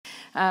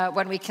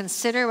When we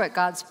consider what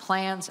God's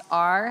plans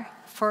are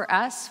for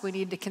us, we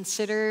need to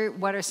consider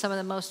what are some of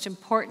the most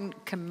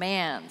important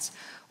commands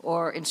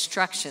or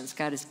instructions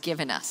God has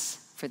given us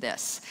for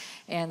this.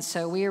 And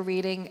so we are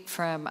reading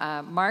from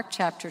Mark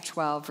chapter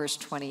 12, verse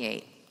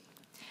 28.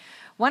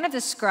 One of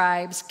the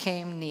scribes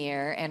came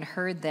near and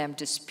heard them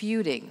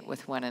disputing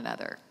with one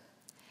another.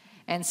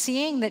 And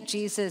seeing that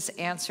Jesus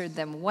answered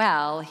them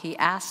well, he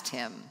asked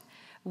him,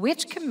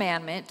 "Which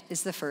commandment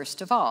is the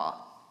first of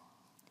all?"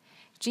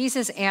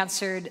 Jesus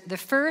answered, "The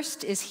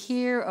first is,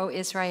 Hear, O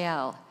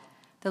Israel,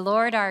 the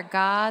Lord our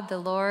God, the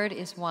Lord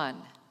is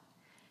one.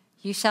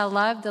 You shall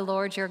love the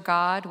Lord your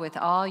God with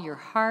all your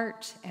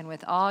heart and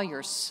with all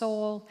your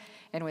soul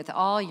and with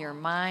all your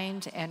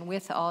mind and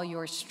with all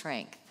your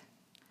strength.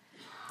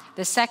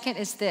 The second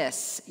is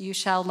this, you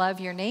shall love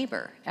your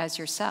neighbor as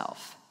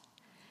yourself.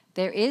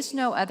 There is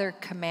no other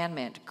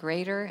commandment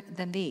greater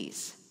than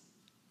these."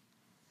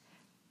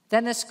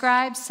 Then the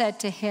scribe said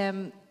to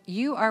him,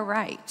 "You are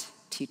right,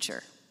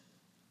 teacher.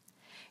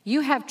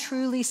 You have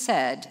truly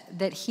said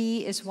that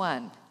he is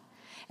one,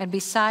 and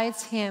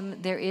besides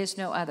him there is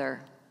no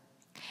other.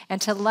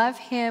 And to love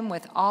him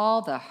with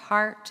all the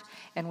heart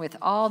and with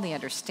all the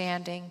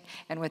understanding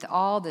and with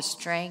all the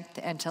strength,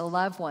 and to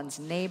love one's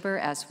neighbor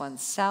as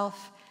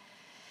oneself,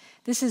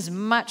 this is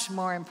much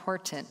more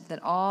important than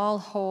all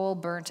whole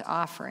burnt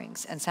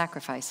offerings and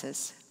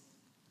sacrifices."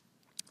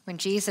 When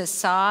Jesus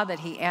saw that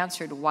he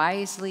answered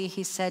wisely,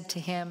 he said to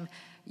him,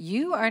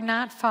 "You are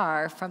not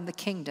far from the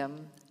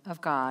kingdom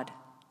of God."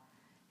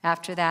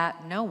 After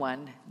that, no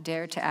one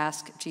dared to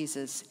ask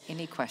Jesus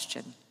any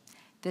question.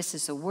 This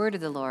is the word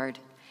of the Lord.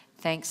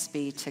 Thanks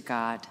be to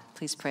God.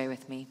 Please pray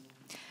with me.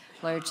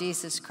 Lord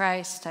Jesus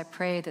Christ, I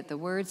pray that the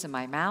words of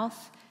my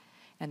mouth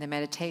and the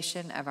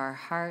meditation of our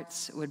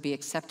hearts would be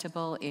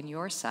acceptable in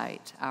your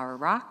sight, our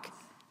rock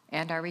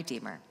and our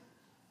Redeemer.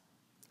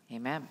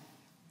 Amen.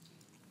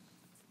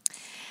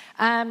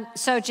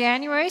 So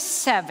January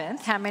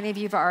 7th, how many of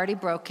you have already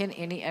broken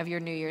any of your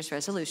New Year's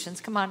resolutions?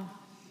 Come on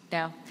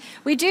now.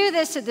 We do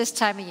this at this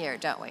time of year,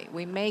 don't we?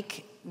 We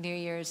make New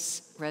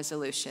Year's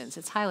resolutions.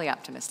 It's highly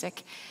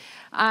optimistic.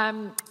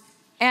 And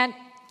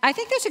I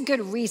think there's a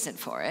good reason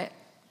for it.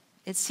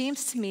 It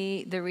seems to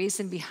me the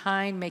reason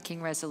behind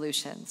making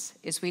resolutions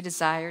is we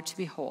desire to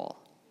be whole.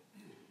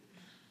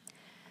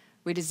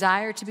 We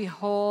desire to be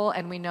whole,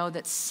 and we know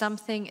that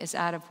something is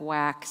out of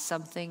whack,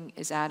 something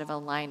is out of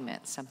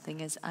alignment, something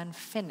is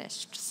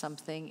unfinished,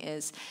 something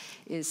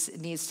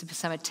needs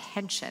some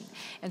attention.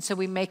 And so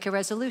we make a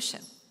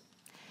resolution.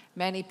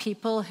 Many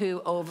people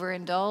who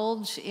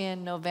overindulge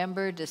in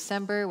November,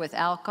 December with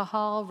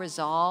alcohol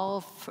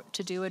resolve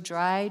to do a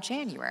dry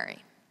January.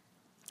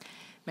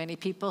 Many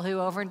people who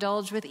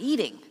overindulge with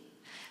eating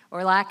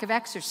or lack of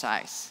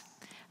exercise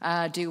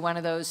do one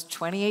of those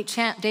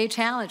 28-day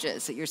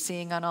challenges that you're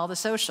seeing on all the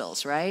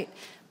socials, right?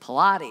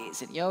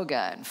 Pilates and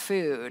yoga and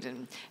food.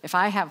 And if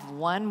I have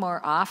one more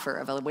offer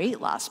of a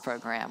weight loss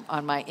program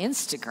on my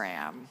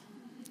Instagram,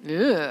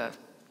 ugh.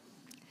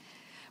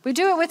 We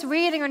do it with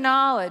reading or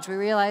knowledge. We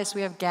realize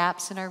we have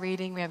gaps in our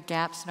reading, we have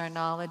gaps in our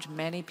knowledge.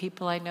 Many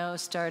people I know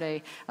start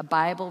a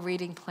Bible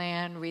reading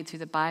plan, read through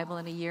the Bible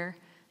in a year.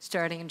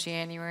 Starting in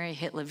January,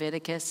 hit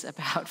Leviticus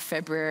about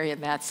February,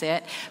 and that's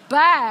it.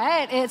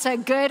 But it's a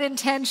good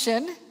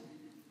intention.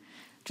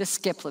 Just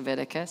skip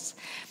Leviticus.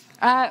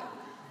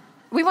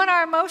 We want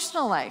our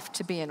emotional life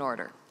to be in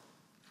order.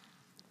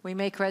 We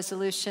make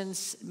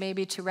resolutions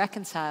maybe to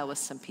reconcile with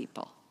some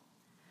people,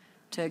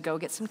 to go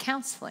get some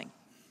counseling,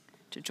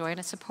 to join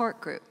a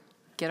support group,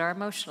 get our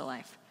emotional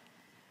life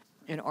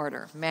in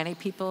order. Many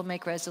people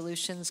make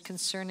resolutions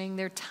concerning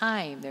their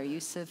time, their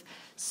use of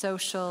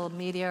social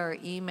media or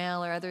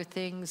email or other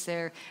things.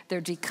 They're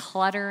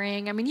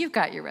decluttering. I mean, you've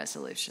got your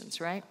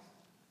resolutions, right?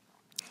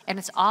 And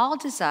it's all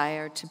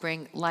desire to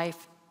bring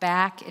life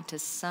back into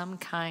some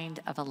kind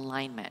of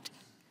alignment,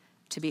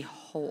 to be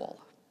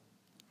whole.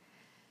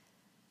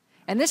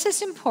 And this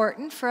is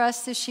important for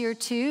us this year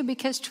too,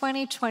 because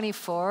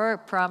 2024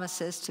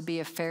 promises to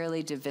be a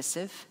fairly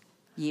divisive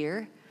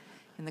year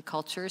in the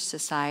culture,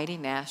 society,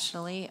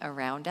 nationally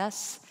around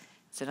us.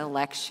 It's an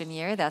election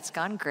year. That's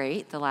gone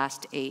great the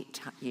last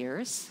 8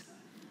 years.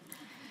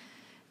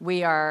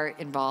 We are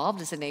involved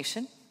as a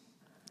nation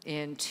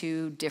in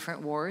 2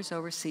 different wars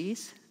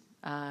overseas,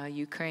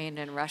 Ukraine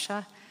and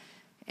Russia,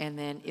 and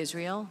then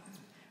Israel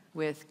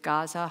with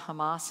Gaza,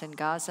 Hamas in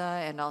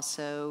Gaza, and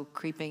also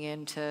creeping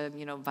into,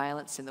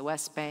 violence in the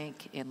West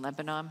Bank, in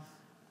Lebanon.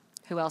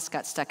 Who else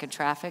got stuck in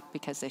traffic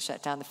because they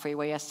shut down the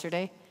freeway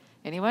yesterday?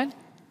 Anyone?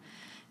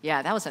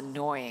 Yeah, that was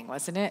annoying,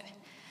 wasn't it?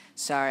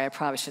 Sorry, I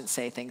probably shouldn't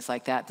say things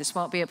like that. This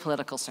won't be a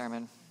political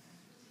sermon.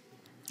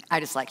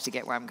 I just like to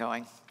get where I'm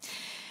going.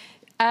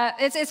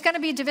 It's going to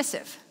be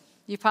divisive.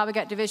 You've probably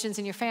got divisions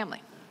in your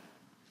family.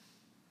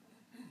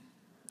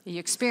 You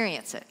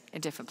experience it in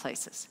different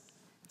places.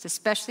 It's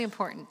especially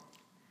important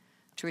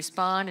to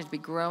respond and to be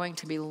growing,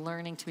 to be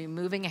learning, to be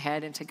moving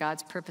ahead into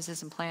God's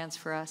purposes and plans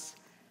for us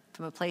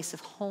from a place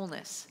of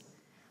wholeness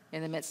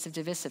in the midst of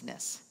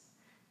divisiveness.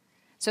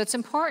 So it's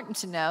important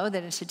to know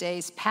that in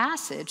today's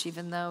passage,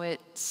 even though it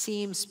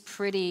seems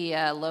pretty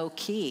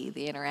low-key,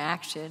 the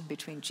interaction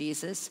between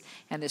Jesus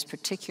and this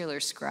particular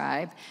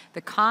scribe,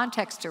 the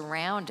context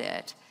around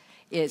it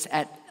is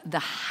at the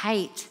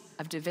height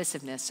of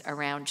divisiveness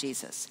around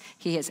Jesus.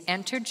 He has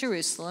entered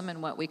Jerusalem in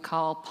what we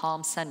call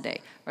Palm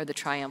Sunday, or the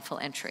triumphal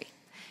entry.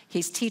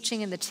 He's teaching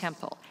in the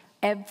temple.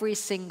 Every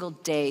single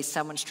day,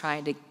 someone's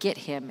trying to get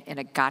him in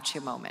a gotcha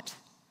moment.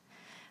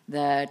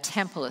 The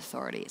temple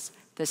authorities,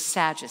 the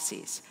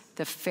Sadducees,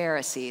 the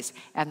Pharisees,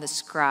 and the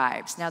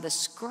scribes. Now, the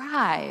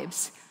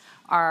scribes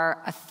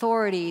are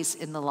authorities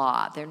in the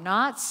law. They're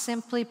not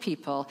simply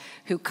people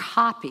who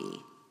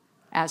copy,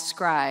 as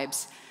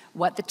scribes,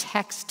 what the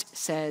text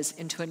says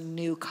into a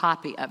new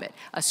copy of it.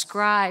 A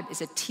scribe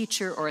is a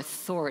teacher or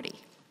authority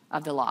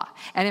of the law.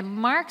 And in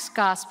Mark's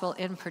gospel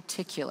in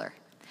particular,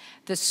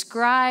 the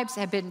scribes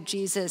have been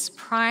Jesus'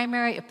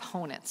 primary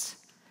opponents,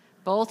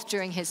 both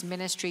during his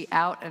ministry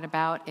out and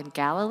about in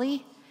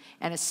Galilee,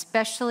 and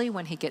especially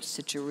when he gets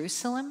to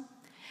Jerusalem.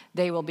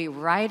 They will be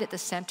right at the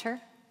center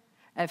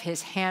of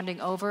his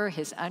handing over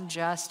his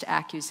unjust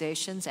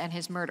accusations and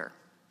his murder.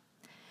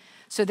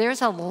 So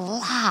there's a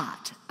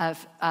lot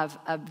of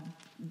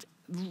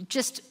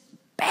just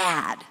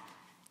bad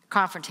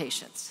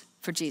confrontations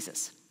for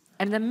Jesus.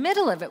 And in the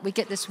middle of it, we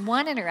get this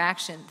one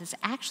interaction that's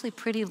actually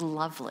pretty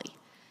lovely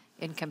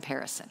in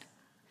comparison.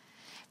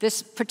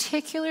 This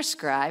particular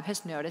scribe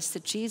has noticed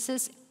that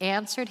Jesus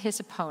answered his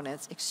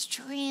opponents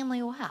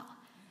extremely well.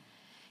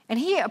 And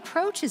he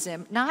approaches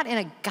him not in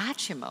a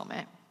gotcha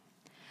moment,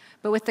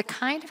 but with the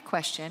kind of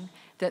question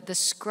that the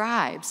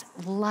scribes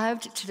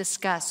loved to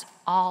discuss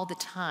all the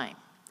time.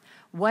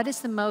 What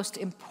is the most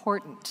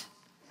important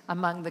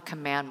among the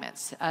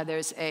commandments?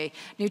 There's a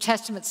New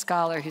Testament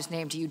scholar who's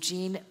named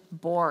Eugene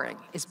Boring.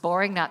 Is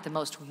Boring not the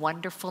most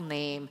wonderful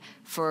name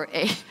for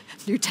a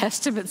New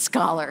Testament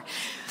scholar?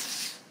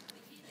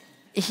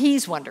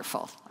 He's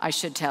wonderful, I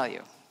should tell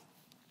you.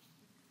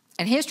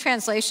 And his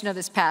translation of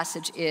this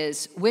passage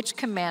is, which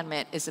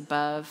commandment is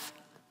above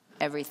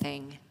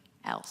everything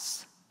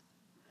else?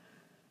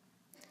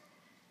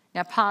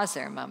 Now pause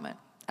there a moment.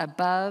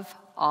 Above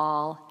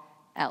all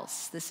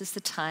else. This is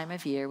the time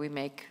of year we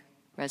make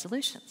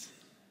resolutions.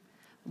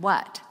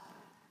 What,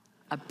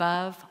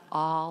 above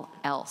all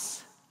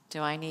else, do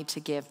I need to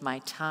give my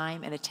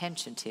time and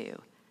attention to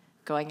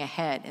going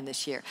ahead in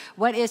this year?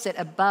 What is it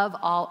above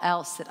all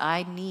else that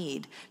I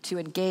need to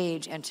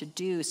engage and to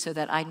do so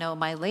that I know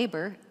my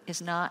labor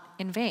is not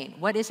in vain?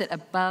 What is it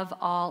above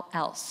all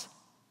else?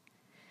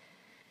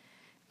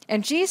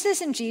 And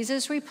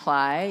Jesus'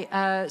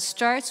 reply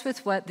starts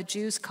with what the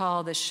Jews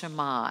call the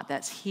Shema.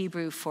 That's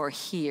Hebrew for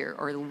hear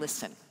or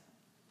listen.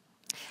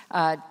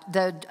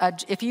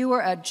 If you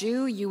were a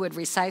Jew, you would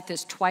recite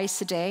this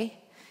twice a day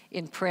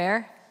in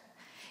prayer.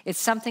 It's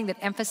something that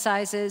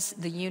emphasizes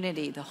the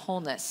unity, the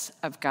wholeness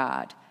of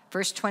God.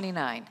 Verse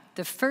 29,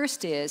 the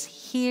first is,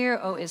 hear,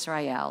 O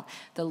Israel,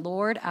 the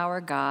Lord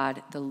our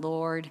God, the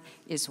Lord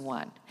is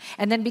one.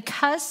 And then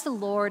because the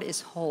Lord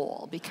is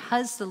whole,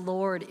 because the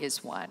Lord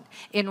is one,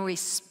 in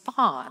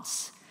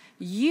response,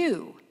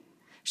 you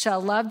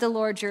shall love the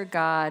Lord your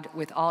God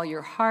with all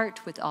your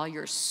heart, with all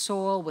your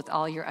soul, with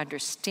all your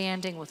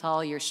understanding, with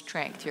all your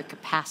strength, your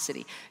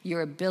capacity,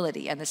 your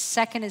ability. And the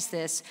second is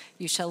this,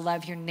 you shall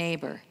love your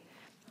neighbor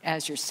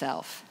as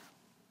yourself.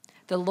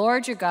 The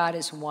Lord your God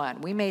is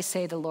one. We may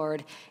say the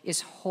Lord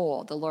is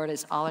whole. The Lord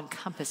is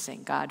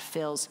all-encompassing. God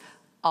fills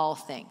all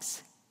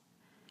things.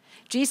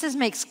 Jesus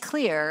makes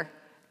clear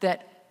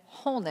that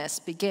wholeness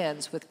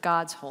begins with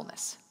God's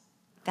wholeness.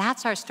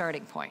 That's our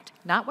starting point.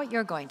 Not what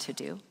you're going to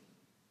do,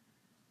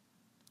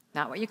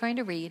 not what you're going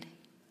to read,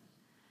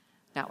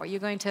 not what you're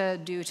going to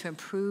do to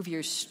improve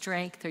your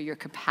strength or your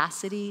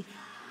capacity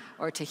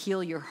or to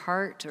heal your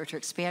heart or to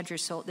expand your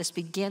soul. This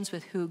begins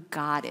with who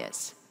God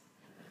is.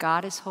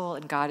 God is whole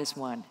and God is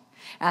one.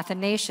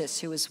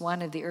 Athanasius, who was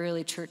one of the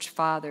early church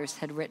fathers,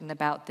 had written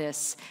about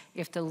this.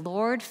 If the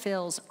Lord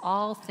fills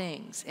all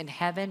things in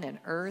heaven and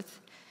earth,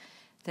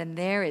 then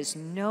there is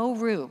no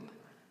room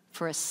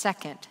for a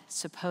second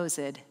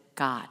supposed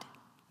God.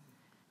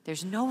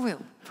 There's no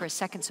room for a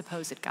second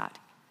supposed God.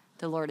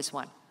 The Lord is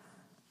one.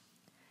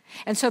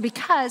 And so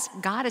because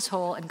God is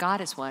whole and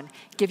God is one,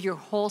 give your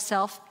whole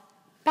self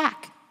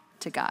back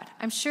to God.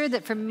 I'm sure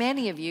that for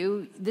many of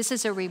you, this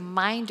is a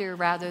reminder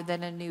rather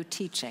than a new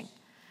teaching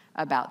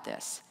about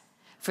this.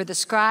 For the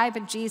scribe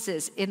and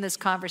Jesus in this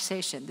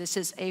conversation, this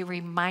is a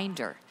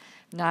reminder,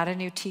 not a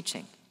new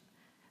teaching.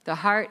 The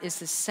heart is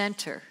the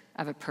center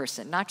of a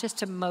person, not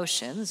just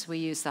emotions. We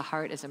use the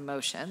heart as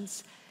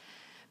emotions.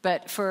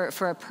 But for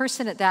a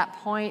person at that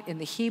point in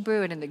the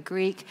Hebrew and in the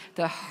Greek,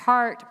 the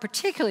heart,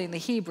 particularly in the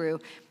Hebrew,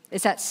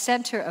 is that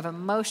center of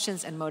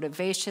emotions and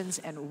motivations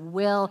and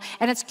will.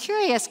 And it's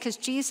curious because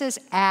Jesus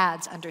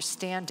adds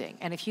understanding.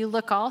 And if you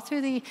look all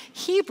through the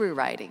Hebrew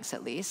writings,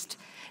 at least,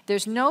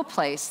 there's no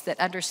place that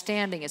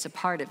understanding is a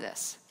part of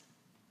this.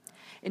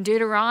 In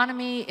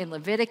Deuteronomy, in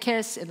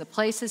Leviticus, in the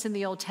places in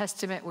the Old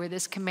Testament where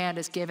this command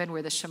is given,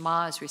 where the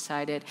Shema is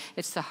recited,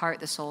 it's the heart,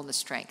 the soul, and the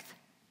strength.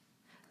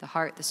 the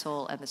heart, the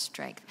soul, and the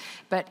strength.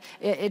 But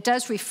it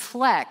does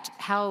reflect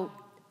how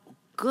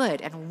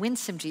good and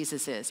winsome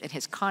Jesus is in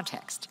his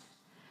context,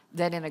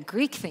 that in a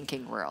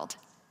Greek-thinking world,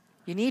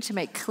 you need to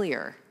make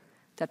clear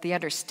that the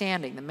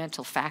understanding, the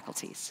mental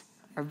faculties,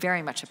 are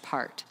very much a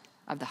part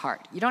of the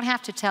heart. You don't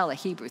have to tell a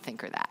Hebrew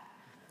thinker that,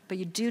 but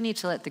you do need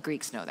to let the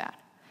Greeks know that.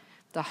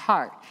 The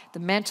heart, the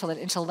mental and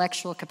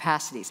intellectual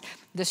capacities.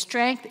 The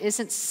strength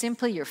isn't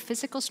simply your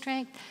physical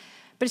strength,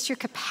 but it's your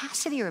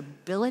capacity or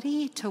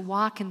ability to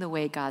walk in the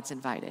way God's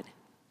invited,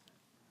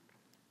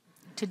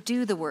 to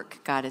do the work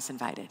God has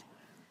invited,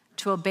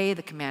 to obey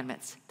the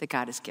commandments that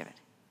God has given.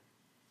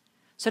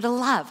 So to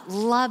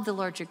love the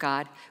Lord your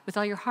God with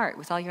all your heart,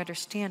 with all your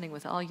understanding,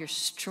 with all your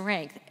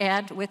strength,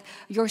 and with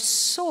your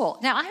soul.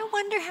 Now, I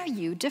wonder how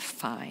you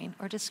define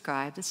or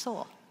describe the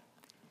soul.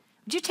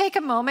 Would you take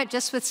a moment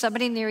just with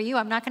somebody near you?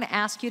 I'm not going to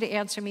ask you to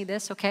answer me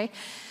this, okay?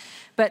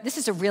 But this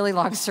is a really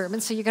long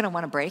sermon, so you're going to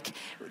want to break.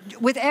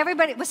 With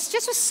everybody,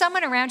 just with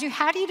someone around you,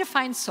 how do you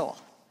define soul?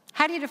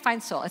 How do you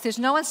define soul? If there's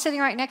no one sitting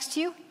right next to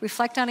you,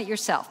 reflect on it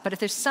yourself. But if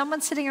there's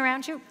someone sitting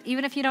around you,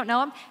 even if you don't know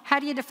them, how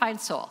do you define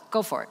soul?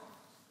 Go for it.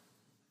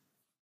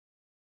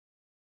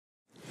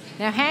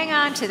 Now hang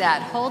on to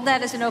that. Hold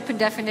that as an open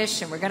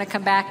definition. We're going to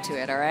come back to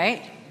it, all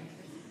right?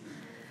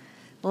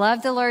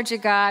 Love the Lord your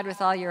God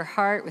with all your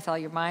heart, with all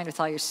your mind, with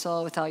all your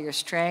soul, with all your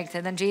strength.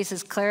 And then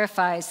Jesus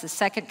clarifies the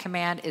second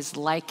command is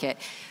like it.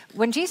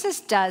 When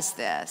Jesus does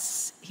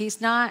this,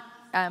 he's not,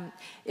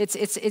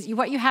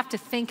 what you have to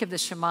think of the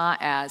Shema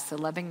as, the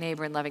loving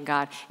neighbor and loving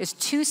God, is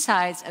two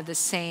sides of the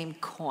same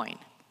coin.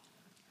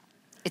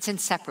 It's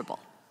inseparable.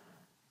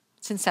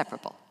 It's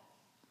inseparable.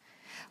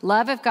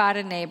 Love of God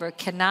and neighbor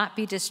cannot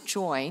be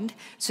disjoined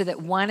so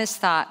that one is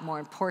thought more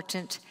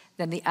important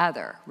than the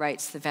other,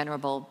 writes the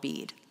Venerable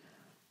Bede.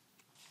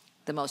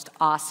 The most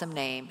awesome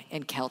name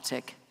in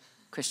Celtic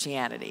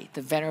Christianity,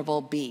 the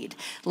Venerable Bede.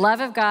 Love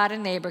of God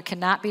and neighbor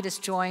cannot be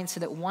disjoined so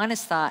that one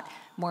is thought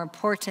more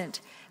important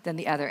than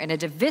the other. In a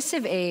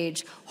divisive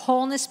age,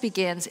 wholeness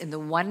begins in the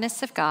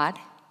oneness of God,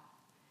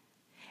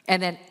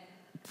 and then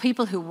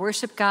people who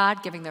worship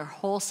God, giving their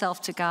whole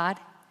self to God,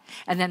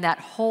 and then that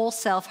whole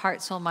self,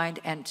 heart, soul, mind,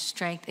 and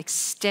strength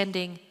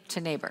extending to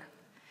neighbor.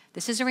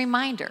 This is a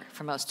reminder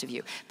for most of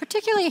you,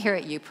 particularly here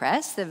at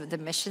UPress. The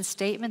mission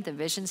statement, the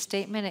vision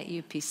statement at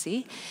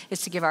UPC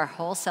is to give our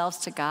whole selves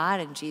to God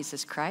and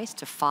Jesus Christ,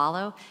 to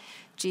follow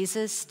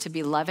Jesus, to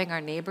be loving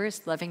our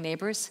neighbors, loving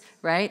neighbors,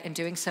 right? And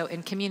doing so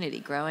in community,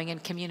 growing in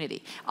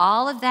community.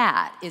 All of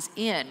that is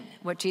in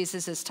what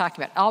Jesus is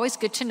talking about. Always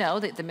good to know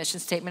that the mission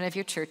statement of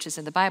your church is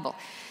in the Bible.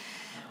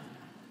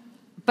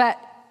 But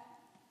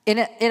in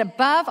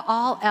above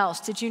all else,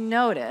 did you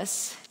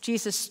notice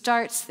Jesus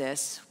starts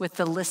this with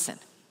the listen?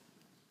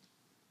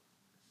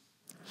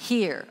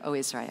 Hear, O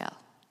Israel.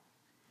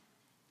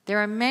 There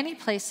are many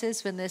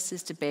places when this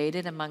is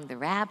debated among the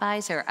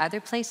rabbis. There are other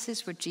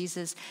places where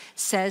Jesus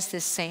says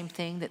this same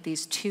thing, that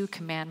these two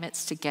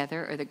commandments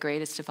together are the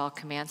greatest of all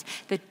commands,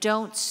 that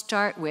don't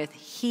start with,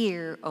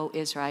 hear, O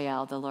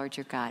Israel, the Lord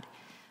your God.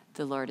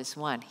 The Lord is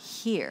one.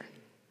 Hear,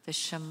 the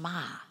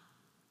Shema.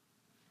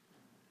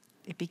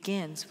 It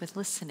begins with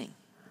listening.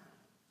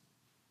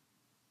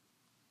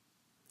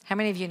 How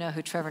many of you know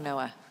who Trevor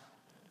Noah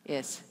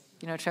is?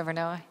 You know Trevor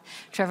Noah?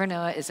 Trevor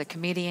Noah is a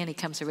comedian. He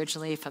comes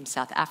originally from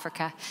South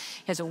Africa.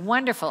 He has a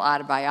wonderful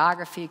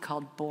autobiography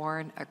called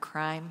Born a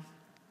Crime.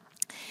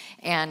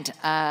 And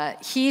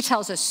he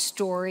tells a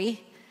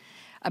story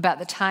about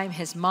the time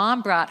his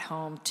mom brought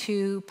home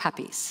two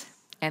puppies.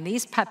 And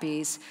these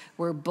puppies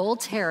were Bull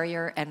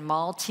Terrier and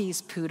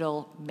Maltese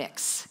Poodle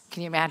mix.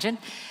 Can you imagine?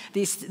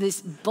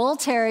 This Bull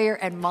Terrier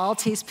and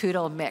Maltese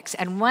Poodle mix.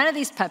 And one of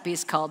these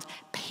puppies, called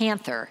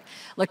Panther,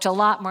 looked a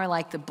lot more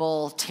like the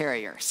Bull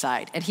Terrier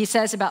side. And he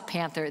says about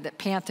Panther that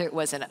Panther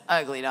was an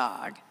ugly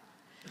dog,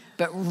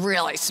 but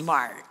really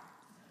smart.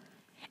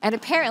 And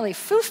apparently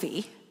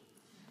Foofy,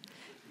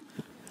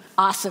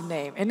 awesome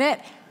name, isn't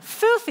it?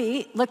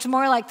 Foofy looked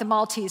more like the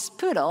Maltese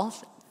Poodle.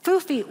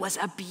 Foofy was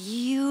a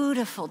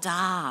beautiful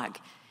dog.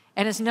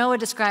 And as Noah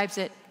describes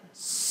it,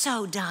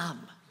 so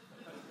dumb.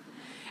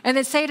 And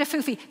they'd say to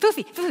Foofy,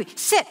 Foofy,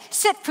 sit,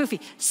 Foofy,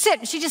 sit.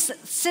 And she'd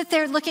just sit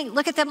there look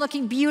at them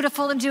looking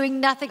beautiful and doing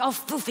nothing. Oh,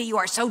 Foofy, you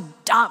are so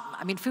dumb.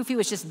 I mean, Foofy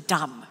was just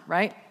dumb,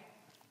 right?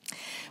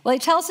 Well, he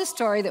tells the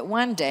story that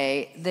one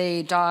day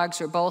the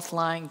dogs were both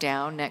lying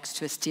down next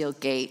to a steel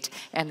gate,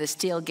 and the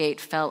steel gate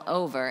fell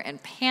over,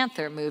 and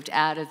Panther moved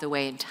out of the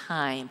way in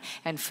time,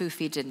 and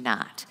Foofy did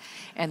not.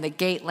 And the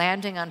gate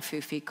landing on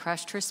Foofy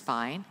crushed her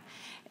spine,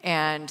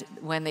 and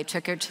when they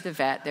took her to the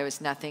vet, there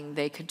was nothing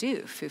they could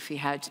do. Foofy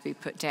had to be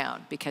put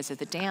down because of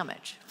the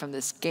damage from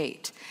this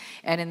gate.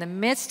 And in the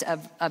midst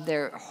of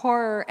their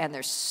horror and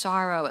their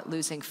sorrow at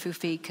losing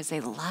Foofy, because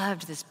they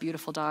loved this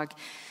beautiful dog,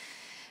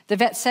 the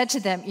vet said to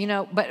them, you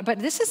know, but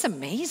this is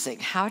amazing.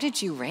 How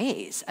did you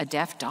raise a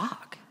deaf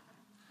dog?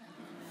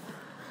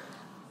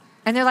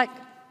 And they're like,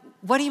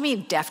 what do you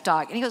mean, deaf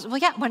dog? And he goes, well,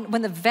 yeah,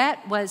 when the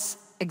vet was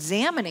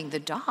examining the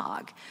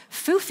dog,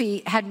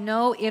 Foofy had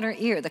no inner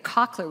ear. The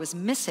cochlear was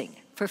missing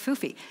for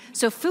Foofy.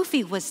 So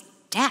Foofy was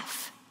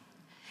deaf.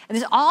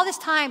 And all this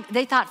time,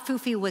 they thought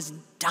Fufi was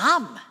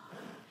dumb.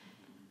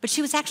 But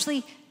she was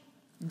actually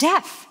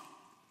deaf.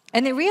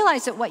 And they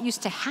realized that what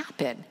used to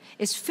happen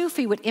is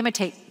Fufi would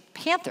imitate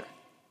Panther.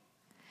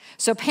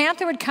 So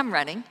Panther would come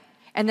running,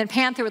 and then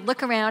Panther would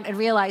look around and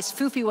realize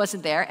Fufi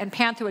wasn't there, and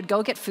Panther would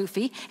go get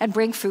Fufi and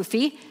bring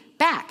Fufi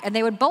back. And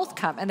they would both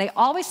come. And they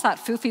always thought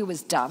Fufi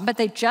was dumb, but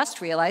they just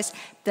realized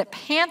that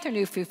Panther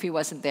knew Fufi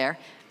wasn't there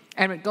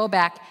and would go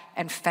back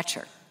and fetch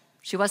her.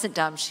 She wasn't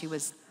dumb, she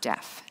was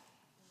deaf.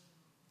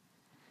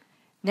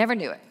 Never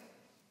knew it.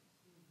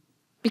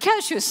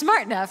 Because she was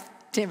smart enough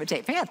to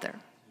imitate Panther.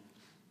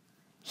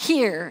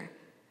 Hear,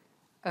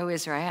 O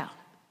Israel.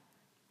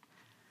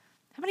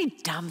 How many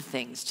dumb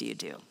things do you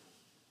do? How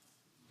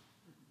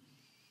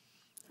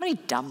many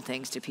dumb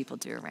things do people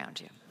do around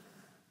you?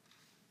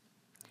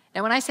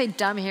 Now, when I say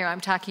dumb here,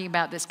 I'm talking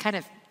about this kind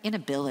of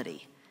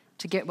inability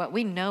to get what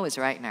we know is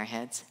right in our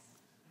heads,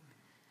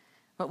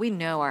 what we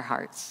know our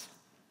hearts.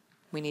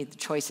 We need the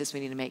choices we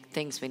need to make,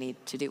 things we need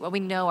to do, what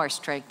we know our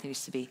strength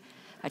needs to be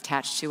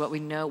attached to, what we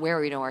know, where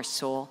we know our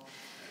soul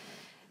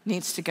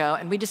needs to go,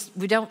 and we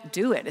don't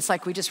do it. It's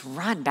like we just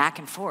run back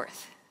and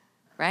forth,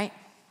 right?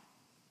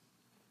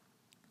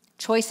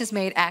 Choices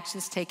made,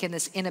 actions taken,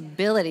 this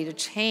inability to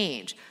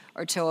change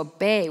or to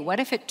obey. What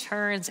if it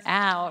turns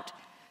out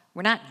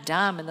we're not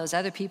dumb and those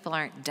other people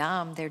aren't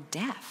dumb, they're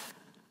deaf?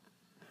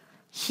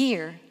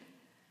 Hear,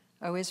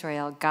 O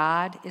Israel,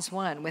 God is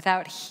one.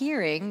 Without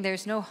hearing,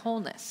 there's no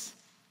wholeness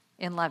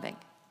in loving,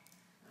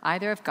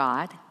 either of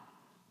God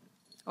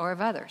or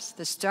of others.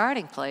 The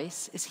starting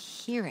place is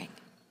hearing.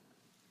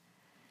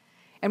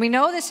 And we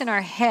know this in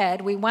our head.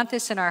 We want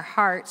this in our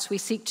hearts. We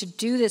seek to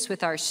do this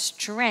with our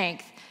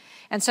strength.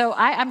 And so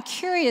I'm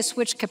curious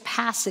which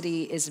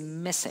capacity is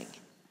missing.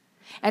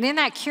 And in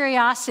that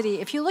curiosity,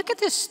 if you look at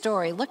this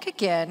story, look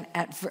again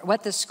at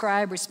what the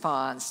scribe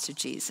responds to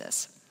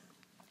Jesus.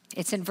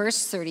 It's in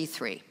verse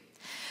 33.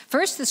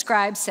 First, the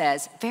scribe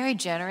says, very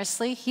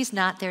generously, he's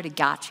not there to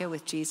gotcha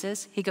with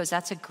Jesus. He goes,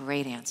 that's a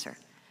great answer.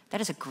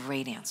 That is a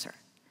great answer.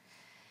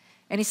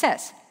 And he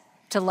says,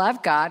 to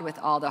love God with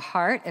all the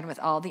heart and with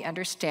all the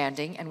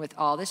understanding and with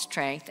all the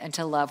strength, and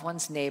to love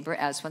one's neighbor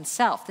as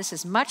oneself. This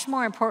is much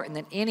more important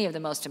than any of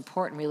the most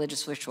important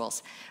religious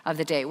rituals of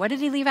the day. What did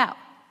he leave out?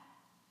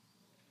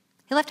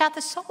 He left out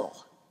the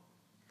soul.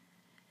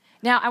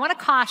 Now, I want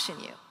to caution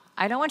you.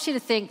 I don't want you to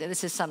think that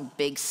this is some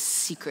big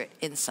secret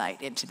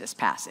insight into this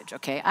passage,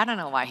 okay? I don't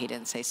know why he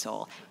didn't say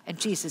soul, and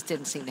Jesus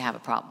didn't seem to have a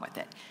problem with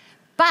it.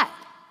 But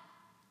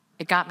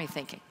it got me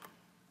thinking.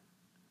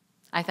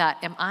 I thought,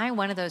 am I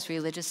one of those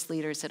religious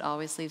leaders that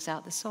always leaves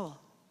out the soul?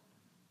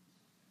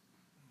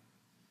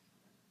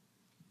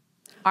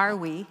 Are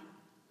we,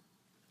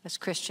 as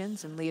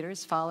Christians and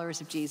leaders,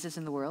 followers of Jesus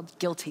in the world,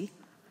 guilty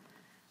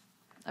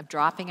of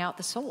dropping out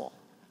the soul?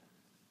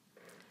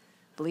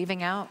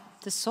 Leaving out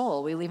the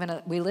soul. We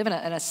live in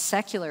a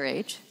secular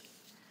age,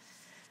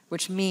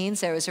 which means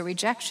there is a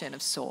rejection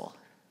of soul.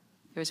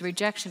 There is a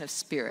rejection of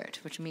spirit,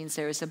 which means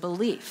there is a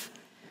belief,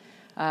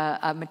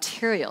 a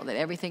material, that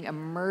everything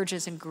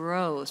emerges and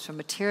grows from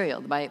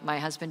material. My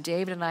husband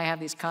David and I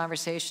have these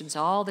conversations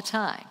all the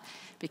time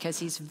because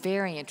he's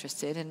very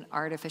interested in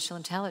artificial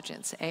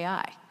intelligence,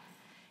 AI.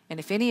 And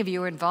if any of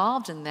you are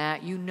involved in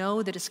that, you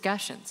know the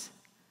discussions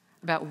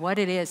about what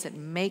it is that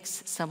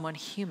makes someone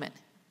human,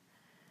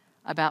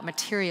 about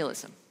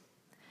materialism,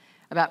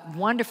 about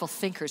wonderful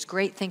thinkers,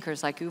 great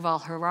thinkers like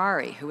Yuval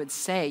Harari, who would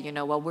say,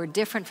 well, we're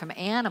different from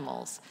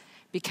animals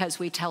because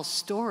we tell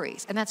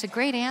stories. And that's a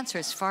great answer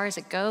as far as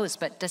it goes,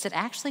 but does it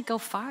actually go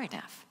far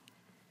enough?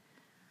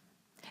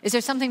 Is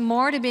there something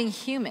more to being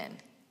human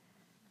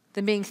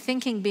than being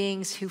thinking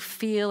beings who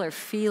feel, or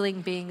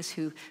feeling beings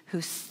who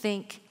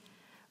think,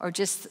 or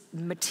just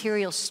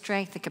material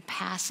strength, the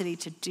capacity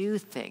to do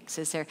things?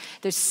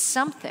 There's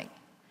something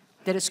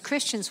that as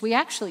Christians we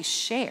actually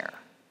share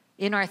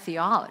in our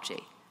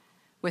theology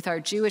with our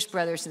Jewish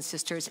brothers and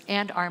sisters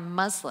and our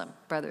Muslim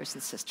brothers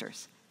and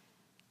sisters,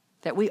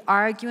 that we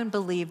argue and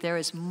believe there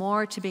is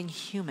more to being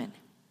human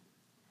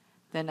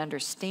than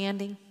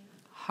understanding,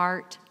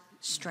 heart,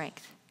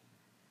 strength.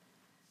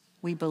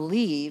 We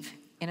believe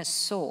in a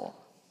soul.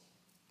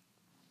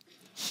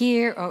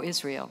 Hear, O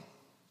Israel.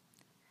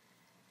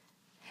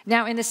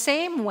 Now, in the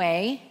same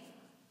way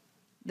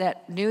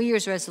that New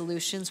Year's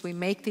resolutions, we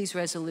make these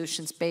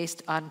resolutions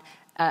based on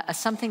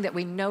something that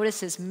we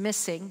notice is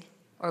missing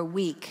or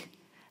weak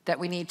that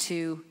we need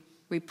to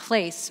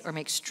replace or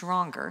make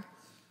stronger.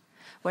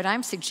 What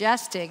I'm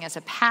suggesting as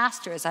a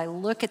pastor, as I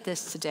look at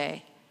this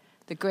today,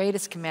 the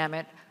greatest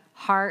commandment,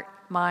 heart,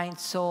 mind,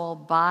 soul,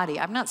 body.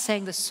 I'm not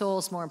saying the soul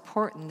is more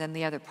important than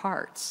the other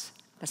parts.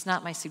 That's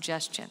not my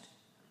suggestion.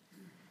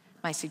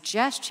 My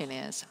suggestion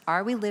is,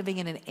 are we living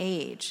in an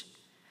age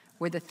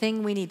where the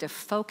thing we need to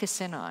focus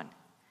in on,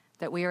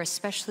 that we are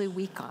especially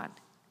weak on,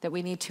 that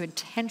we need to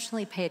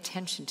intentionally pay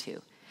attention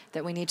to,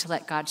 that we need to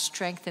let God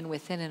strengthen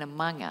within and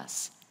among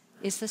us,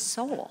 is the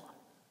soul.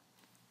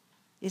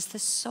 Is the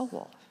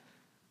soul.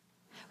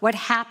 What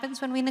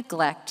happens when we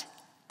neglect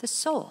the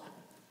soul?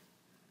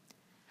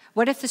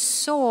 What if the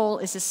soul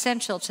is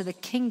essential to the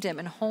kingdom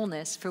and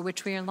wholeness for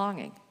which we are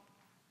longing?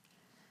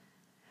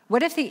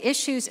 What if the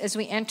issues as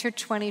we enter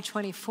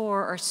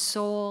 2024 are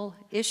soul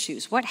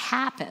issues? What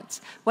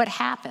happens? What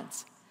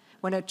happens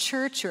when a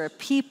church or a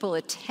people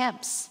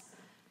attempts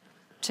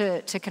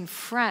to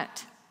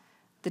confront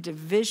the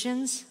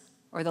divisions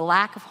or the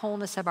lack of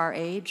wholeness of our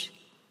age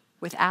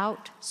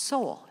without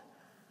soul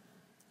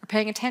or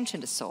paying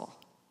attention to soul?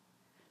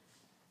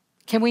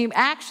 Can we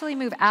actually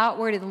move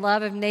outward in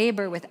love of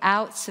neighbor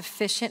without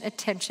sufficient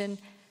attention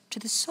to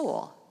the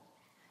soul,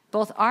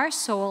 both our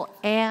soul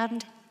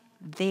and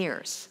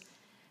theirs?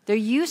 There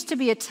used to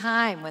be a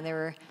time when there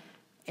were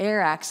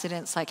air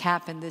accidents like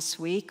happened this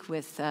week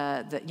with,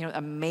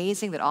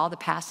 amazing that all the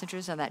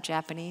passengers on that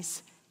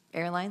Japanese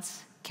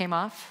Airlines came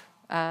off.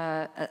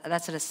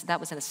 That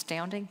was an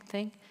astounding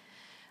thing.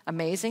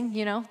 Amazing,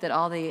 that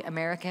all the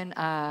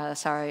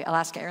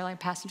Alaska Airlines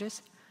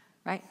passengers,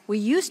 right? We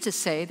used to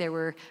say there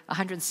were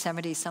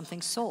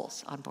 170-something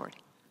souls on board.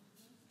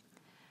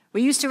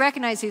 We used to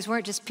recognize these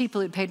weren't just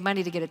people who'd paid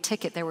money to get a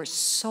ticket. There were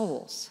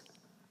souls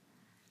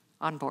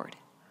on board.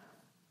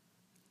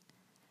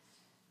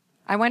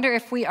 I wonder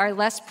if we are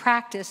less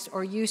practiced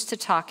or used to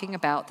talking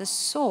about the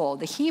soul.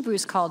 The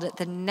Hebrews called it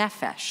the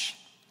nephesh.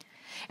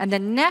 And the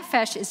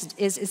nephesh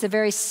is the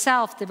very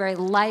self, the very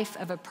life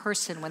of a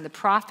person. When the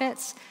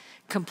prophets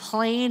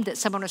complained that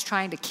someone was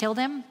trying to kill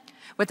them,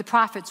 what the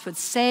prophets would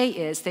say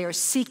is, they are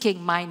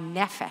seeking my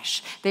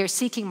nephesh. They are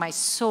seeking my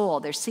soul.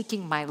 They're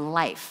seeking my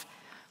life.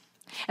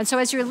 And so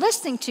as you're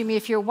listening to me,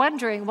 if you're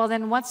wondering, well,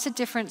 then what's the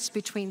difference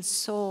between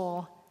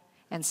soul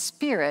and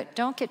spirit?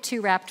 Don't get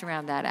too wrapped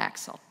around that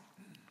axle.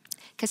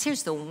 Because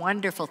here's the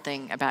wonderful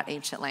thing about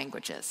ancient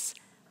languages,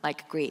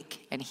 like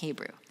Greek and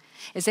Hebrew,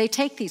 is they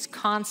take these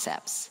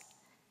concepts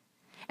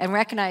and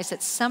recognize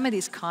that some of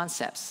these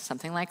concepts,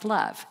 something like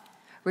love,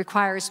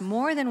 requires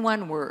more than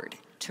one word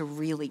to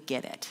really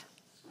get it.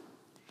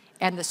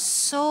 And the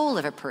soul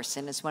of a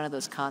person is one of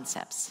those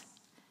concepts.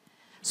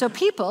 So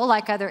people,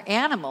 like other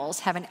animals,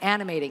 have an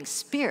animating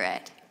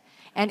spirit.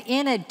 And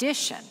in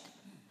addition,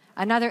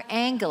 another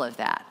angle of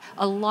that,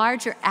 a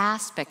larger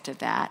aspect of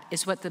that,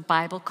 is what the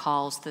Bible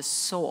calls the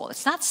soul.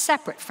 It's not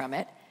separate from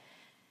it.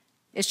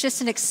 It's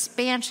just an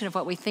expansion of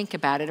what we think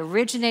about. It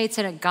originates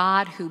in a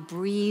God who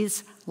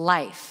breathes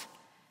life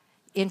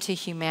into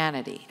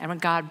humanity. And when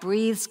God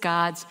breathes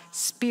God's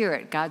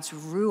spirit, God's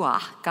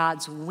ruach,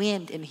 God's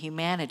wind in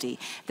humanity,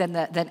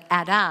 then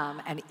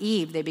Adam and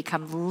Eve, they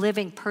become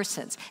living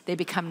persons. They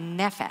become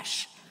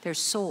nephesh. They're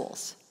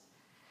souls.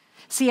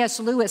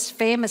 C.S. Lewis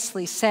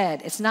famously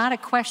said, it's not a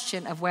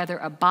question of whether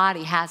a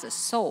body has a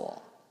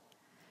soul.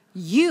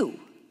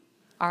 You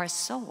are a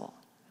soul.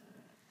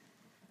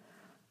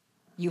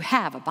 You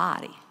have a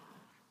body.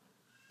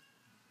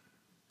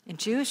 In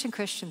Jewish and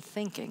Christian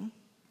thinking,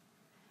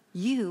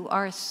 you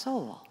are a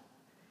soul.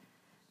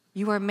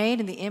 You are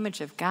made in the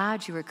image of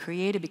God. You were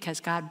created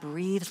because God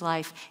breathed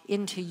life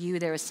into you.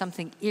 There is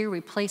something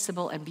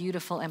irreplaceable and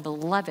beautiful and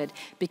beloved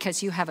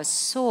because you have a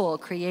soul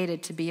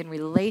created to be in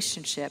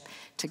relationship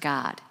to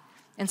God.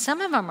 And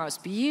some of our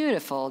most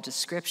beautiful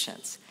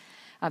descriptions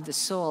of the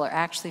soul are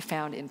actually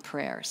found in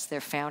prayers. They're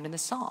found in the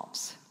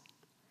Psalms.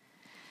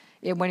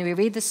 When we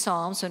read the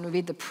Psalms, when we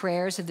read the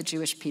prayers of the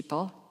Jewish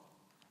people,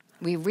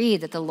 we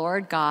read that the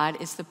Lord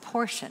God is the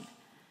portion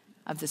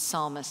of the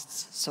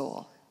psalmist's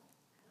soul,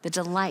 the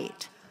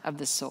delight of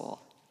the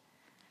soul.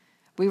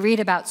 We read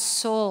about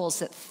souls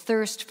that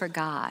thirst for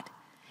God,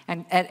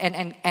 and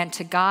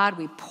to God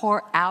we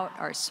pour out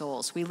our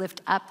souls. We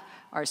lift up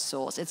our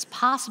souls. It's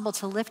possible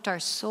to lift our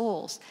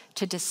souls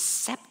to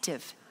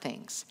deceptive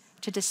things,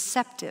 to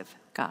deceptive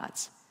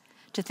gods,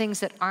 to things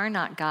that are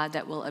not God,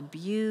 that will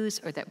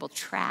abuse or that will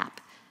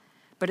trap.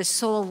 But a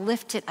soul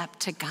lifted up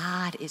to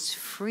God is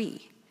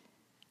free.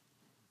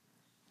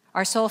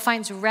 Our soul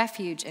finds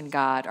refuge in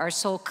God. Our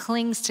soul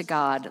clings to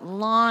God,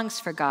 longs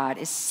for God,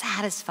 is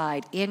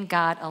satisfied in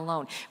God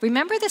alone.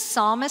 Remember the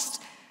psalmist's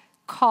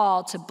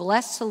call to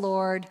bless the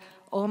Lord,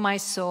 O my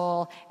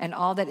soul, and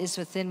all that is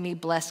within me,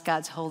 bless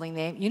God's holy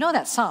name. You know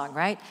that song,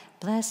 right?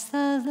 Bless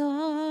the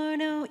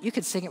Lord, oh. You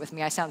could sing it with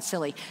me. I sound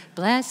silly.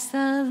 Bless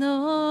the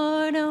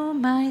Lord, oh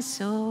my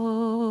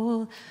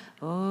soul,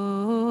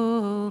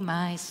 oh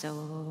my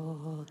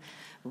soul.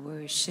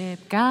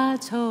 Worship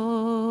God's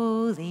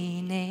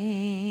holy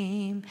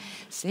name.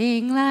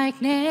 Sing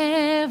like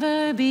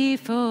never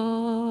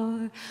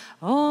before.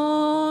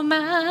 Oh,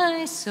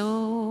 my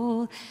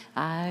soul,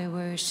 I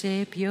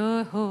worship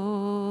your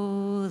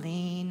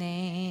holy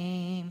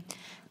name.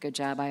 Good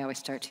job. I always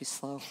start too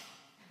slow,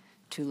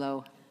 too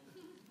low.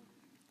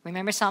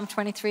 Remember Psalm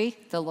 23?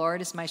 The Lord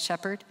is my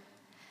shepherd.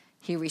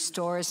 He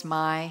restores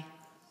my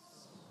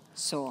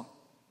soul.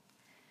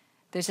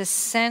 There's a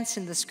sense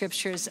in the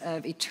scriptures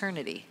of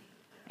eternity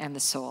and the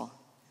soul,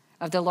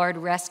 of the Lord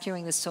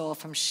rescuing the soul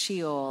from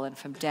Sheol and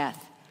from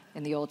death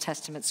in the Old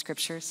Testament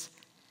scriptures.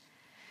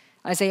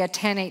 Isaiah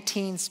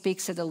 10:18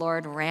 speaks of the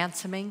Lord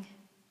ransoming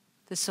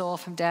the soul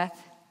from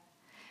death.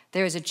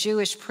 There is a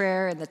Jewish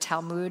prayer in the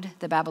Talmud,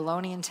 the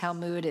Babylonian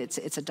Talmud.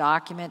 It's a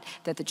document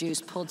that the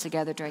Jews pulled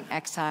together during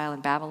exile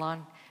in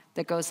Babylon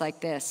that goes like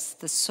this: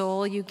 "The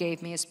soul you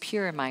gave me is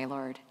pure, my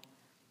Lord.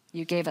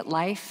 You gave it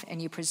life,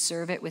 and you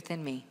preserve it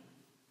within me.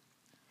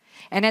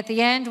 And at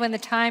the end, when the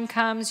time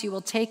comes, you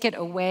will take it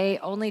away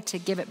only to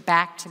give it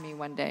back to me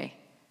one day.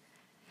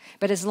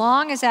 But as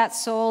long as that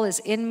soul is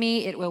in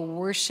me, it will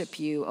worship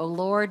you, O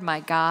Lord, my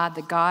God,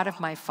 the God of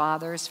my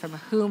fathers, from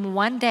whom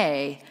one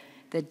day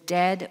the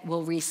dead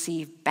will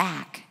receive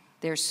back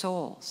their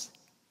souls."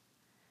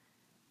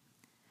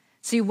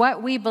 See,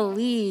 what we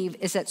believe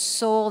is that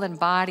soul and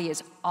body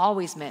is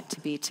always meant to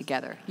be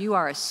together. You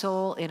are a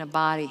soul in a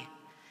body,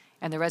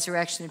 and the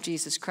resurrection of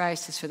Jesus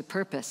Christ is for the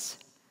purpose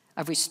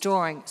of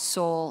restoring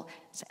souls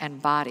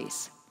and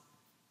bodies.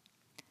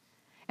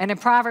 And in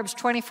Proverbs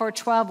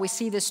 24:12, we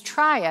see this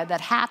triad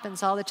that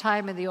happens all the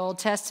time in the Old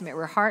Testament,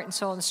 where heart and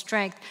soul and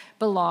strength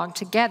belong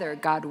together.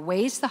 God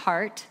weighs the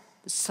heart,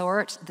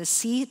 the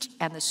seat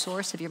and the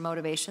source of your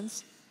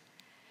motivations.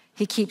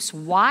 He keeps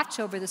watch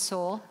over the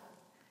soul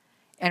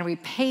and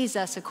repays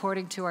us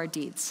according to our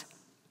deeds.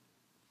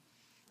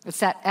 It's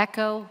that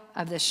echo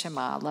of the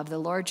Shema: love the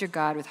Lord your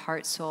God with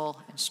heart,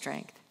 soul, and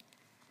strength.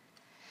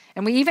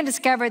 And we even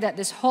discover that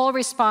this whole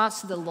response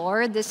to the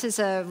Lord, this is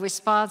a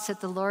response that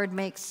the Lord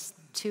makes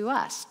to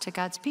us, to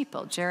God's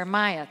people.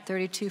 Jeremiah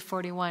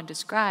 32:41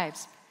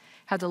 describes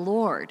how the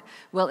Lord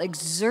will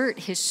exert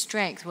his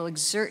strength, will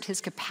exert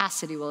his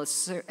capacity, will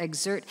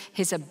exert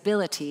his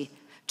ability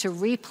to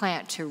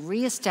replant, to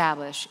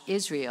reestablish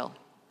Israel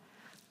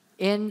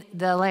in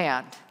the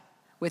land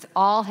with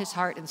all his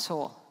heart and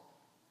soul.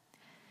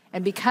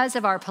 And because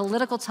of our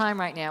political time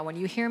right now, when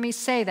you hear me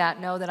say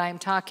that, know that I am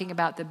talking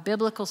about the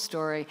biblical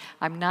story.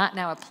 I'm not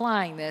now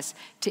applying this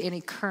to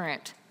any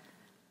current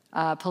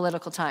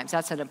political times.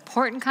 That's an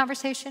important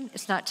conversation.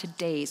 It's not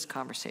today's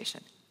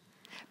conversation.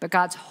 But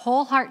God's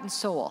whole heart and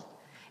soul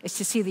is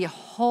to see the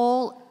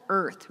whole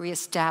earth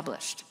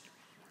reestablished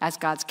as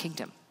God's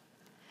kingdom,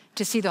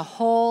 to see the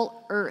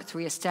whole earth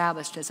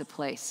reestablished as a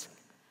place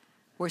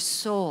where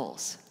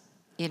souls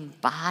in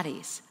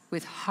bodies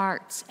with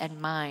hearts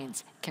and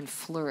minds can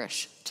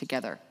flourish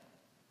together.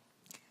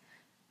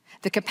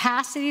 The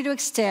capacity to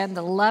extend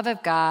the love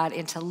of God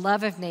into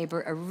love of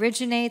neighbor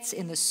originates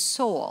in the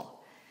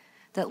soul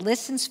that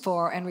listens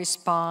for and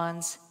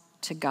responds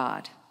to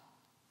God.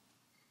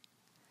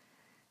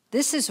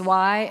 This is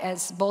why,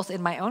 as both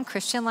in my own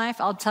Christian life,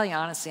 I'll tell you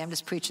honestly, I'm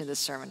just preaching this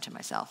sermon to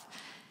myself.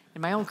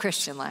 In my own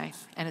Christian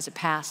life and as a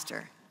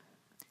pastor,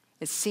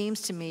 it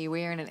seems to me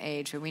we are in an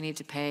age where we need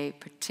to pay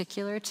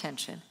particular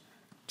attention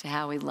to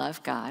how we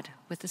love God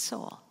with the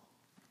soul.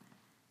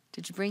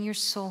 Did you bring your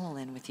soul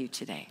in with you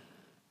today?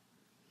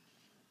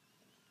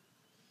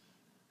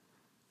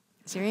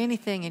 Is there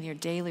anything in your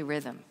daily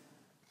rhythm,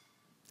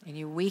 in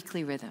your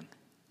weekly rhythm,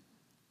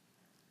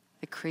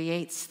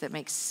 that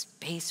makes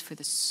space for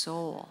the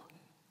soul,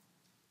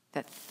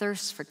 that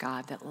thirsts for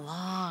God, that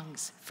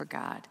longs for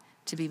God,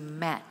 to be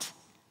met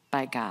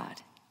by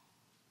God?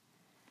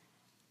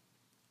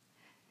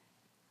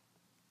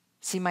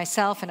 See,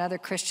 myself and other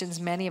Christians,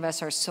 many of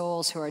us are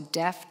souls who are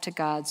deaf to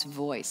God's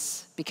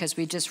voice because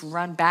we just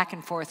run back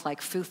and forth like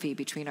foofy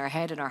between our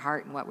head and our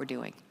heart and what we're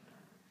doing.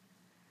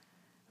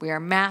 We are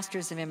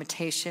masters of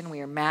imitation. We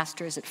are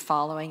masters at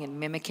following and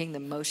mimicking the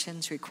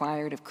motions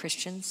required of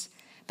Christians.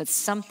 But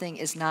something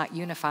is not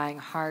unifying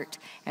heart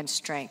and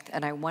strength.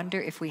 And I wonder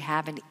if we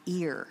have an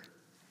ear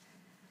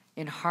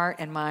in heart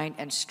and mind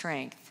and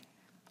strength,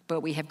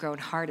 but we have grown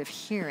hard of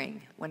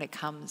hearing when it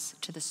comes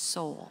to the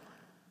soul.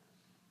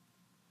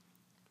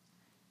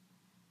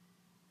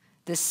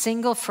 This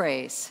single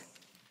phrase,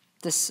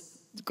 this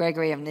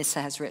Gregory of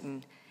Nyssa has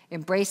written,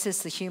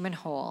 embraces the human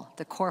whole,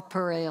 the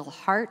corporeal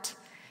heart,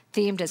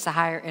 themed as the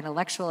higher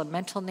intellectual and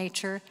mental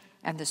nature,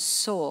 and the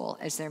soul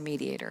as their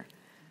mediator.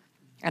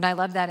 And I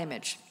love that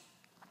image.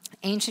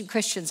 Ancient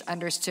Christians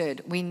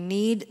understood we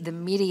need the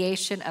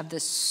mediation of the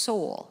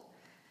soul,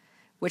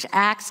 which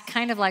acts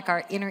kind of like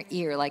our inner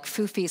ear, like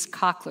Fufi's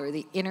cochlear,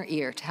 the inner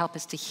ear, to help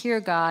us to hear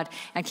God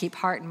and keep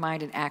heart and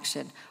mind and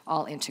action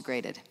all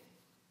integrated.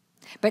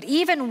 But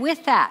even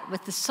with that,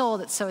 with the soul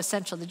that's so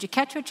essential, did you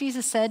catch what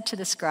Jesus said to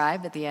the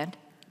scribe at the end?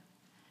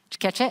 Did you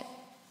catch it?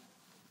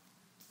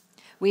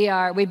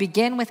 We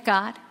begin with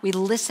God. We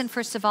listen,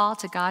 first of all,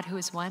 to God who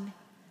is one.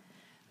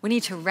 We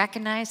need to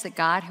recognize that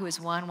God who is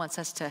one wants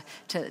us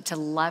to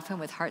love him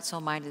with heart, soul,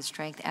 mind, and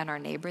strength, and our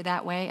neighbor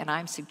that way. And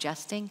I'm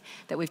suggesting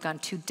that we've gone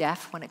too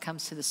deaf when it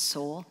comes to the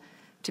soul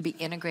to be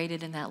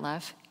integrated in that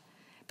love.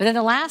 But then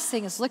the last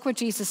thing is, look what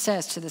Jesus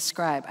says to the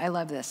scribe. I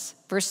love this.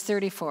 Verse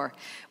 34.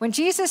 When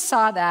Jesus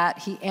saw that,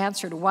 he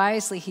answered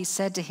wisely. He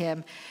said to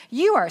him,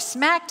 "You are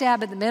smack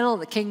dab in the middle of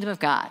the kingdom of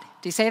God."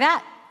 Do you say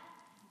that?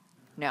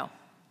 No.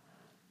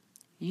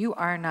 You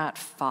are not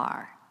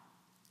far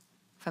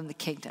from the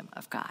kingdom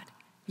of God.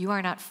 You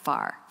are not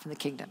far from the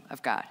kingdom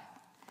of God.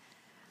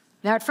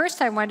 Now, at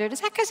first I wondered,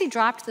 is that because he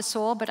dropped the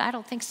soul? But I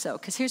don't think so,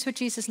 because here's what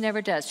Jesus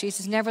never does.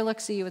 Jesus never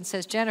looks at you and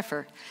says,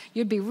 "Jennifer,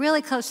 you'd be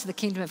really close to the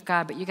kingdom of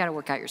God, but you got to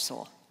work out your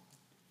soul."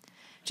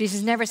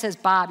 Jesus never says,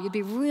 Bob, you'd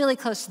be really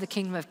close to the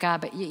kingdom of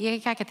God, but you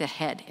got to get the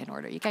head in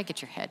order. You got to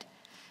get your head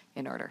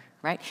in order,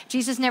 right?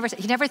 Jesus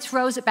never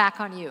throws it back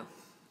on you.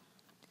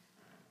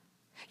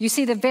 You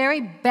see, the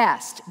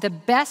best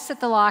that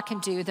the law can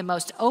do, the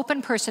most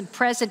open person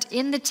present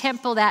in the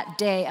temple that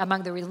day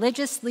among the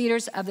religious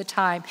leaders of the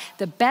time,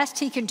 the best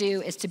he can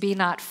do is to be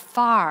not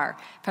far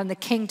from the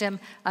kingdom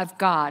of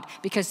God,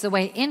 because the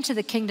way into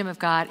the kingdom of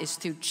God is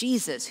through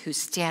Jesus, who's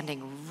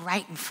standing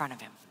right in front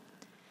of him.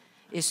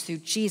 Is through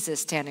Jesus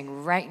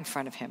standing right in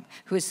front of him,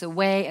 who is the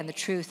way and the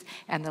truth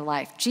and the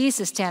life.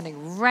 Jesus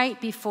standing right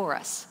before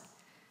us.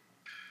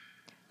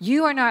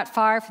 You are not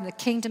far from the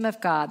kingdom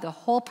of God. The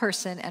whole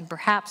person, and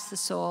perhaps the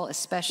soul,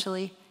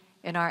 especially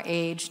in our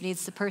age,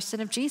 needs the person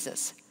of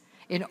Jesus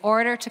in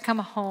order to come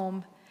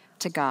home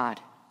to God.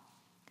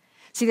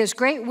 See, there's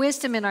great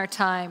wisdom in our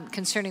time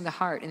concerning the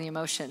heart and the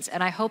emotions,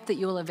 and I hope that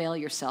you will avail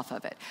yourself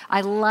of it.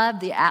 I love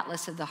the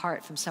Atlas of the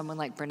Heart from someone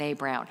like Brené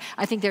Brown.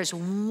 I think there's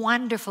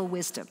wonderful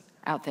wisdom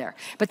out there.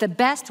 But the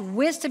best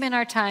wisdom in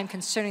our time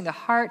concerning the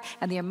heart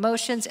and the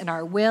emotions and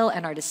our will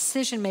and our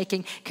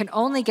decision-making can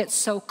only get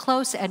so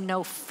close and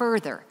no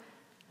further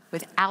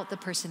without the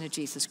person of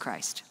Jesus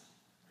Christ.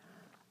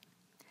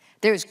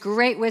 There is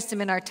great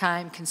wisdom in our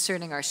time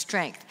concerning our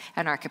strength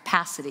and our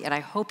capacity, and I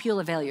hope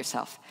you'll avail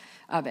yourself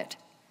of it.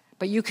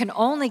 But you can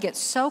only get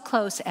so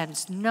close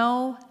and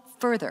no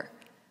further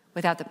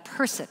without the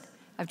person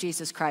of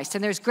Jesus Christ.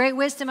 And there's great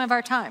wisdom of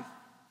our time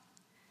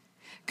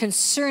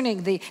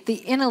concerning the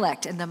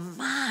intellect and the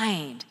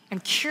mind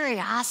and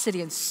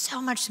curiosity and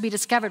so much to be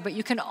discovered, but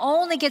you can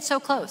only get so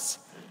close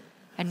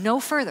and no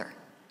further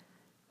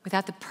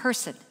without the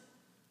person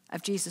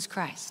of Jesus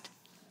Christ.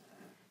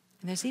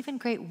 And there's even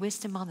great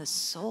wisdom on the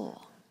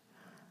soul.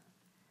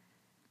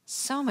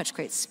 So much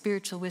great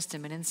spiritual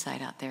wisdom and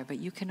insight out there, but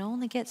you can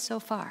only get so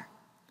far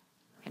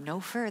and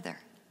no further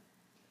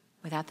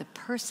without the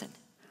person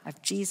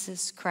of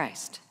Jesus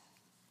Christ.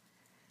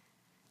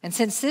 And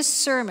since this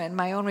sermon,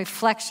 my own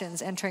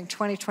reflections entering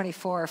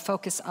 2024,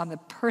 focus on the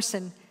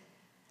person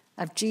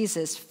of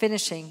Jesus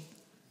finishing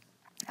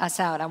us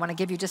out, I want to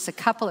give you just a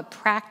couple of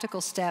practical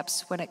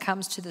steps when it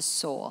comes to the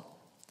soul.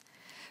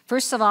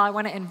 First of all, I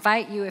want to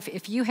invite you,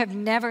 if you have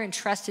never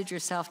entrusted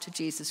yourself to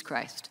Jesus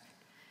Christ,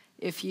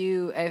 if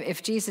you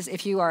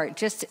are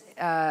just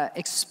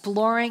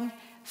exploring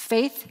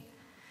faith,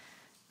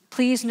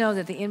 please know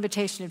that the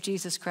invitation of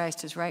Jesus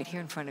Christ is right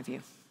here in front of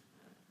you,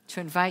 to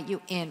invite you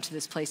into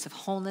this place of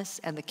wholeness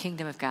and the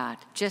kingdom of God,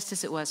 just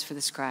as it was for the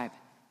scribe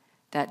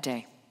that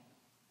day.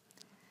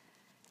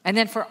 And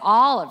then for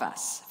all of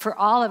us,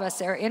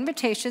 there are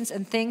invitations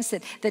and things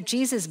that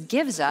Jesus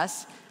gives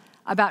us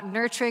about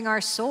nurturing our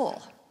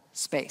soul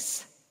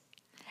space.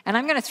 And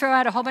I'm going to throw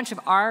out a whole bunch of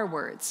R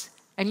words,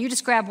 and you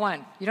just grab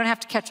one. You don't have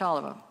to catch all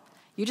of them.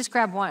 You just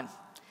grab one.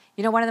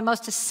 You know, one of the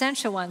most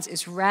essential ones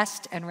is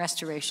rest and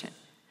restoration.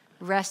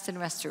 Rest and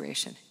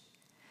restoration.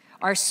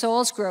 Our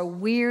souls grow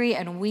weary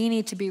and we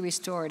need to be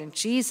restored. And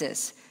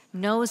Jesus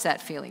knows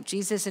that feeling.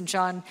 Jesus in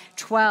John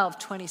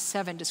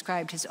 12:27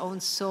 described his own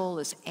soul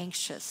as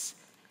anxious.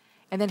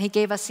 And then he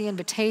gave us the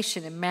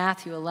invitation in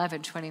Matthew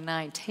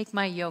 11:29, take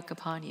my yoke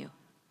upon you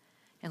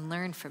and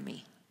learn from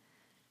me.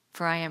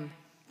 For I am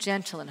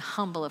gentle and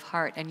humble of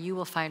heart, and you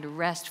will find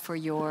rest for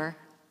your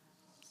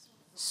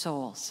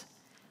souls.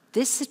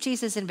 This is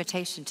Jesus'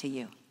 invitation to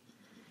you.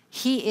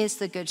 He is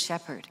the good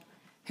shepherd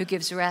who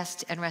gives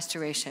rest and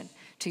restoration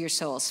to your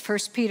souls.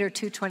 1 Peter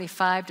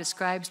 2:25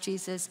 describes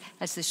Jesus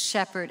as the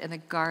shepherd and the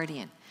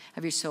guardian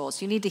of your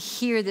souls. You need to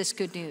hear this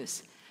good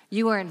news.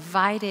 You are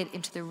invited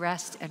into the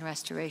rest and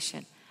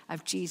restoration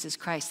of Jesus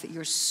Christ that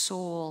your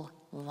soul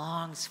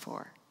longs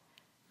for.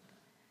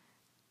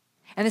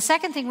 And the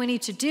second thing we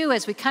need to do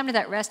as we come to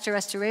that rest or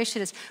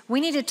restoration is we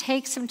need to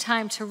take some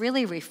time to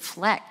really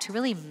reflect, to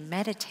really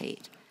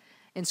meditate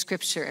in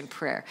Scripture and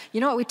prayer.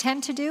 You know what we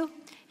tend to do?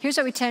 Here's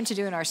what we tend to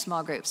do in our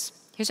small groups.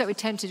 Here's what we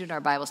tend to do in our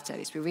Bible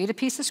studies. We read a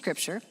piece of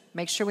Scripture,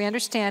 make sure we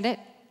understand it,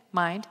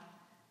 mind.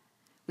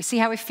 We see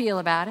how we feel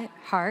about it,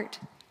 heart.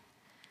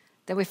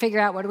 Then we figure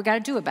out what do we got to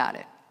do about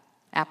it.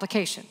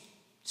 Application,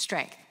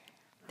 strength.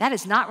 That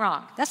is not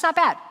wrong. That's not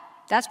bad.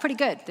 That's pretty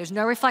good. There's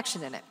no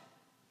reflection in it.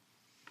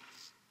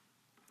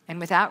 And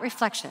without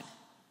reflection,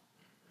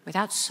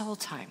 without soul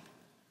time,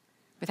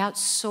 without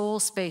soul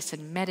space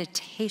and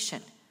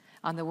meditation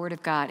on the Word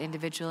of God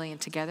individually and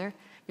together,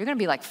 you're going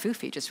to be like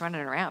Foofy just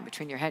running around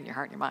between your head and your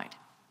heart and your mind.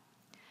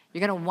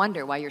 You're going to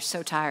wonder why you're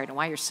so tired and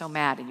why you're so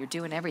mad and you're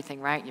doing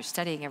everything right and you're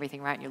studying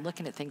everything right and you're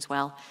looking at things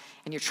well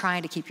and you're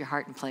trying to keep your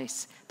heart in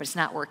place, but it's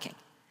not working.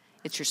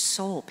 It's your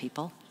soul,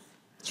 people.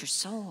 It's your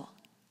soul.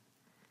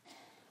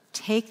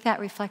 Take that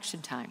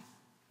reflection time.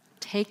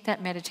 Take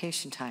that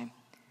meditation time.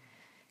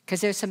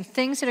 Because there's some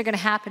things that are going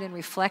to happen in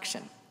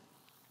reflection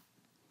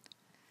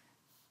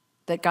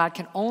that God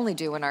can only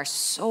do when our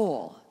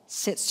soul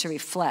sits to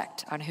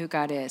reflect on who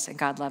God is and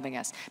God loving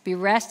us. Be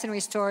rest and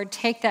restored.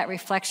 Take that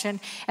reflection.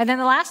 And then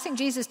the last thing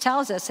Jesus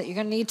tells us that you're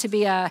going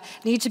to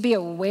need to be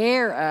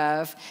aware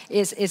of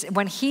is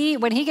when he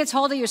gets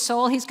hold of your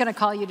soul, he's going to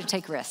call you to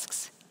take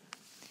risks.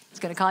 He's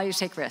going to call you to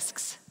take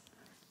risks.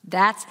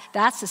 That's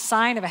the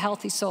sign of a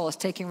healthy soul, is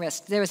taking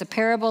risks. There was a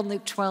parable in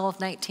Luke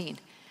 12:19.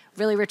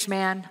 Really rich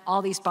man,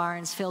 all these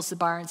barns, fills the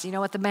barns. You know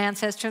what the man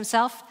says to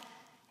himself?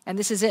 And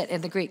this is it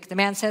in the Greek. The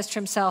man says to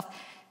himself,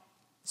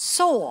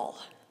 soul,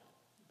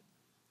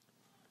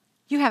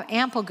 you have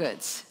ample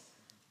goods.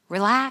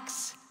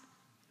 Relax,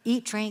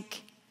 eat,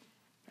 drink,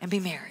 and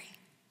be merry.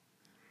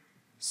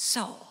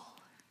 Soul.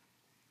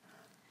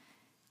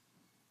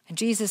 And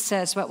Jesus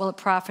says, what will it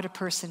profit a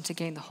person to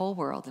gain the whole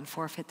world and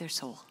forfeit their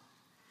soul,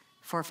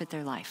 forfeit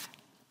their life?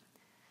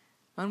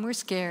 When we're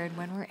scared,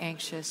 when we're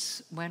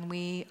anxious, when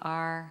we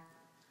are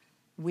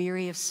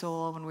weary of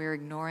soul, when we're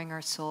ignoring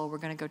our soul, we're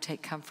going to go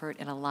take comfort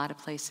in a lot of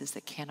places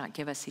that cannot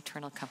give us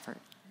eternal comfort.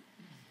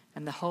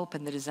 And the hope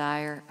and the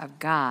desire of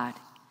God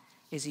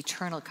is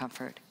eternal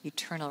comfort,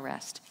 eternal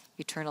rest,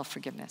 eternal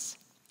forgiveness.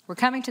 We're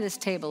coming to this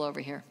table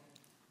over here.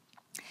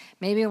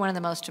 Maybe one of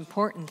the most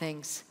important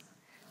things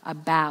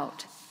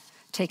about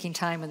taking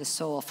time with the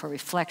soul for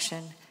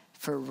reflection,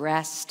 for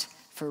rest,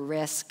 for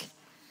risk,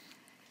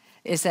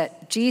 is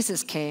that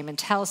Jesus came and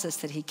tells us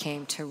that he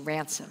came to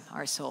ransom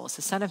our souls.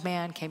 The Son of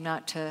Man came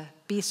not to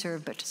be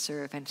served, but to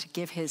serve, and to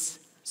give his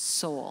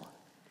soul,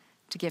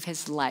 to give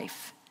his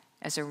life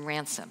as a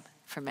ransom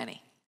for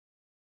many.